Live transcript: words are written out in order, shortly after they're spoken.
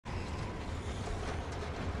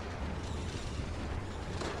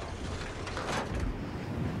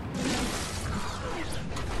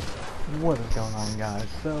What is going on, guys?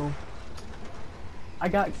 So, I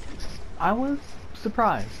was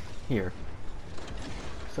surprised here.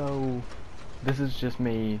 So, this is just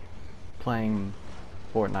me playing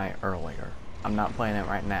Fortnite earlier. I'm not playing it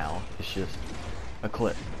right now. It's just a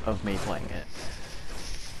clip of me playing it.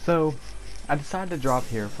 So, I decided to drop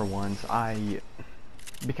here for once.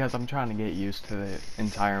 Because I'm trying to get used to the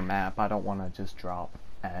entire map. I don't want to just drop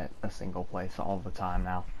at a single place all the time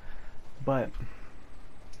now. But,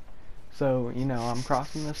 so, you know, I'm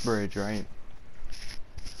crossing this bridge, right?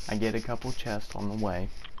 I get a couple chests on the way.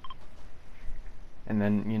 And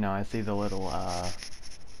then, you know, I see the little,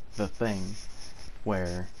 the thing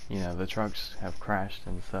where, you know, the trucks have crashed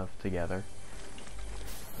and stuff together.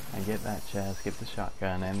 I get that chest, get the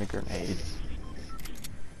shotgun and the grenades.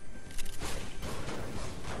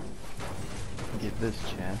 Get this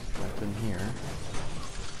chest that's in here.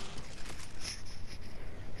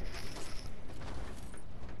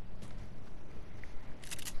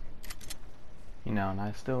 You know, and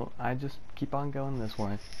I just keep on going this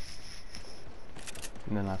way.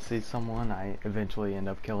 And then I see someone, I eventually end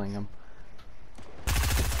up killing him.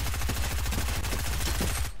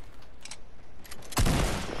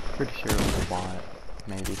 Pretty sure it was a bot,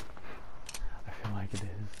 maybe. I feel like it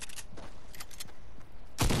is.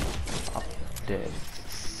 Oh, dead.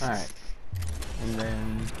 Alright. And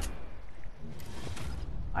then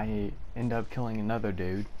I end up killing another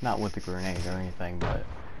dude. Not with a grenade or anything, but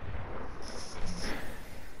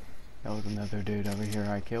that was another dude over here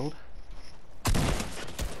I killed. And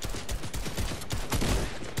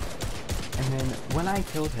then when I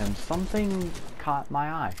killed him, something caught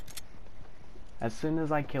my eye. As soon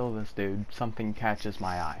as I kill this dude, something catches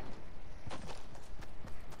my eye.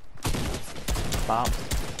 Bop,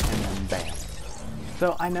 and then bam.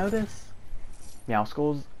 So I notice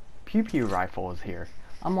Meowcles' pew pew rifle is here.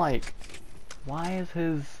 I'm like, why is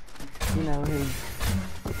his, you know, his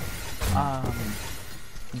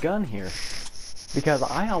gun here? Because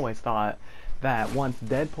I always thought that once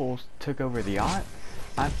Deadpool took over the yacht,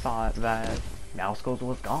 I thought that Meowcles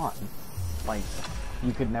was gone. Like,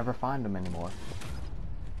 you could never find him anymore.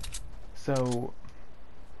 So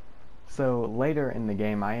later in the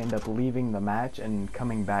game, I end up leaving the match and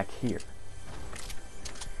coming back here.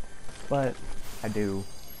 But I do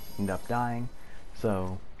end up dying,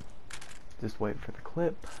 so just wait for the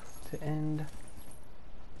clip to end.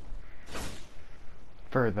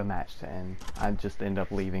 For the match to end. I just end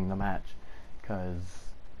up leaving the match because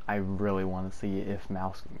I really want to see if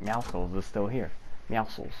Meowcles is still here.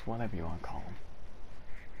 Meowcles, whatever you want to call him.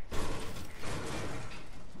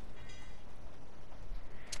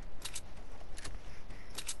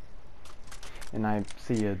 And I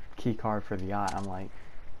see a key card for the yacht. I'm like,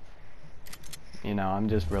 you know, I'm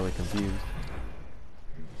just really confused.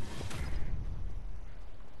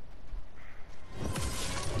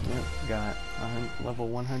 Yep, got level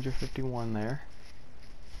 151 there.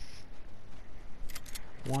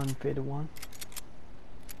 151.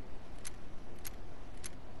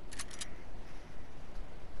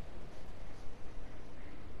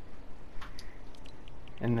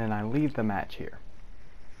 And then I leave the match here.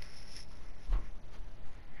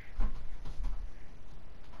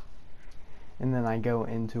 And then I go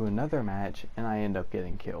into another match and I end up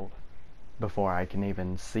getting killed before I can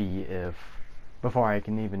even before I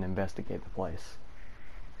can even investigate the place.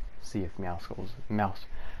 See if Meowcles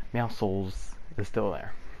is still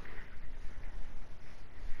there.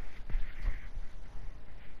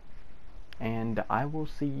 And I will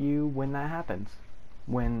see you when that happens.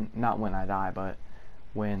 Not when I die, but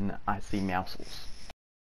when I see Meowcles.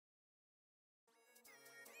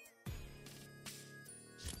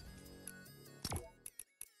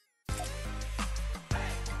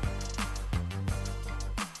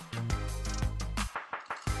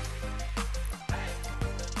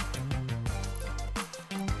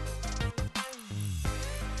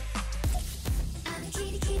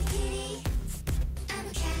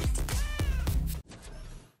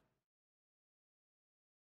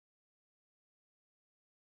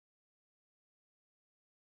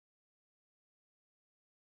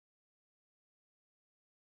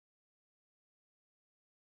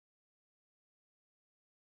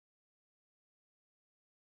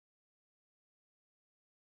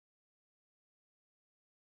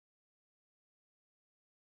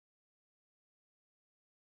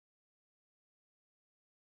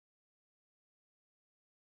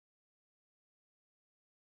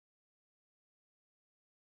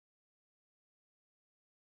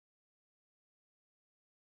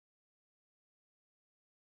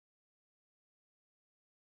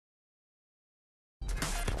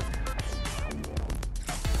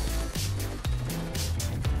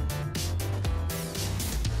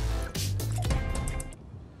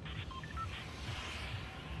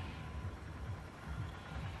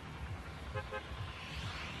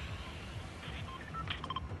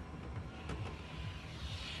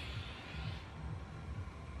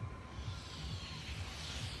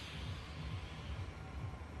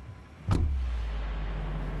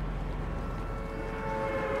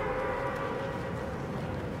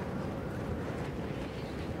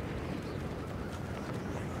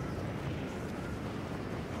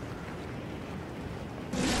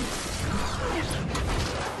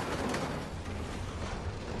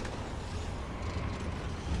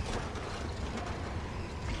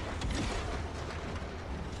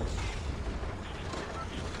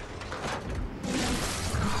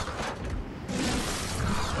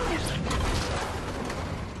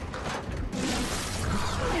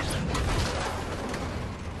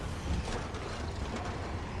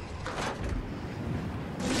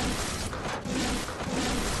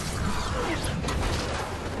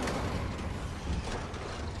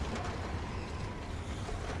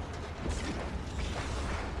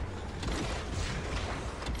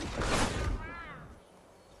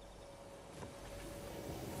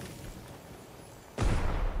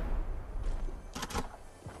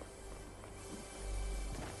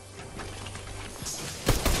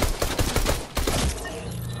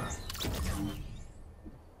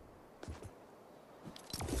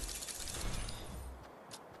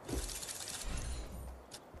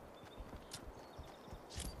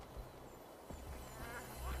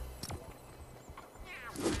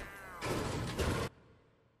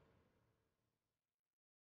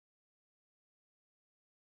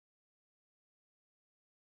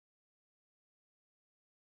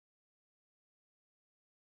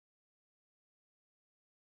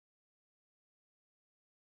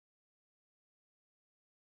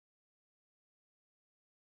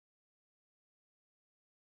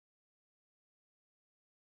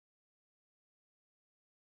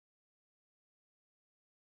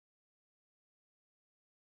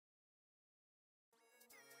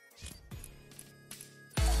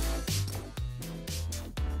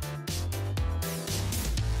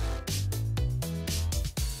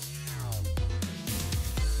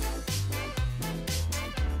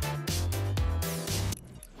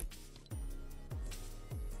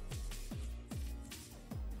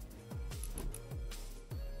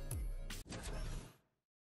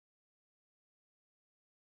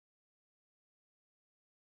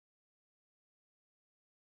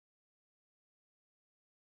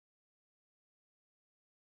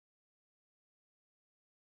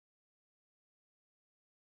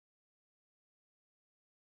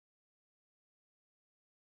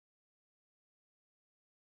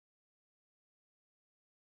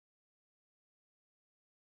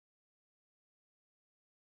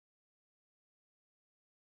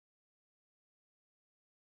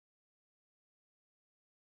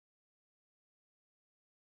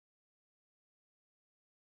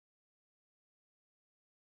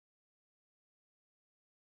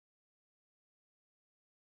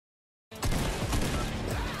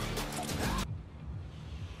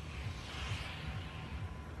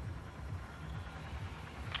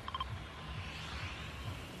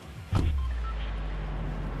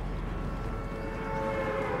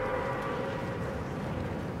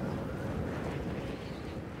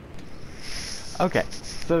 Okay,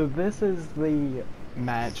 so this is the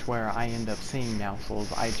match where I end up seeing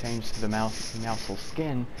Meowcles. I changed to the Meowcles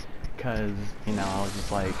skin because, you know, I was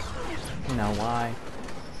just like, you know,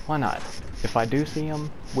 why not? If I do see him,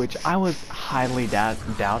 which I was highly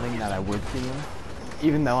doubting that I would see him,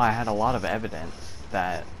 even though I had a lot of evidence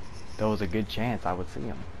that there was a good chance I would see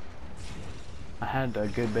him. I had a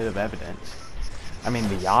good bit of evidence. I mean,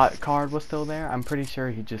 the yacht card was still there. I'm pretty sure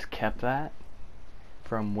he just kept that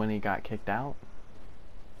from when he got kicked out.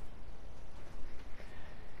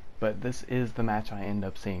 But this is the match I end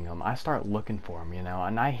up seeing him. I start looking for him, you know,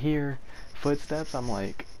 and I hear footsteps. I'm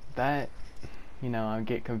like, that, you know, I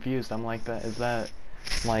get confused. I'm like, is that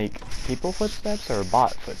like people footsteps or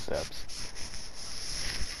bot footsteps?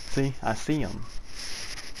 See, I see him.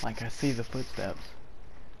 Like, I see the footsteps.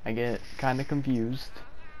 I get kind of confused.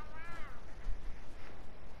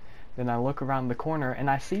 Then I look around the corner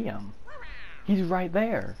and I see him. He's right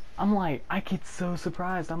there. I'm like, I get so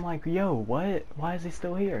surprised. I'm like, yo, what? Why is he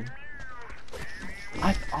still here?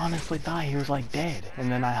 I honestly thought he was like dead.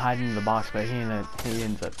 And then I hide in the box, but he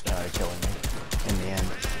ends up killing me in the end.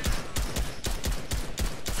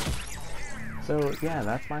 So yeah,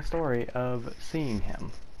 that's my story of seeing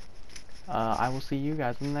him. I will see you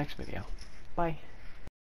guys in the next video. Bye.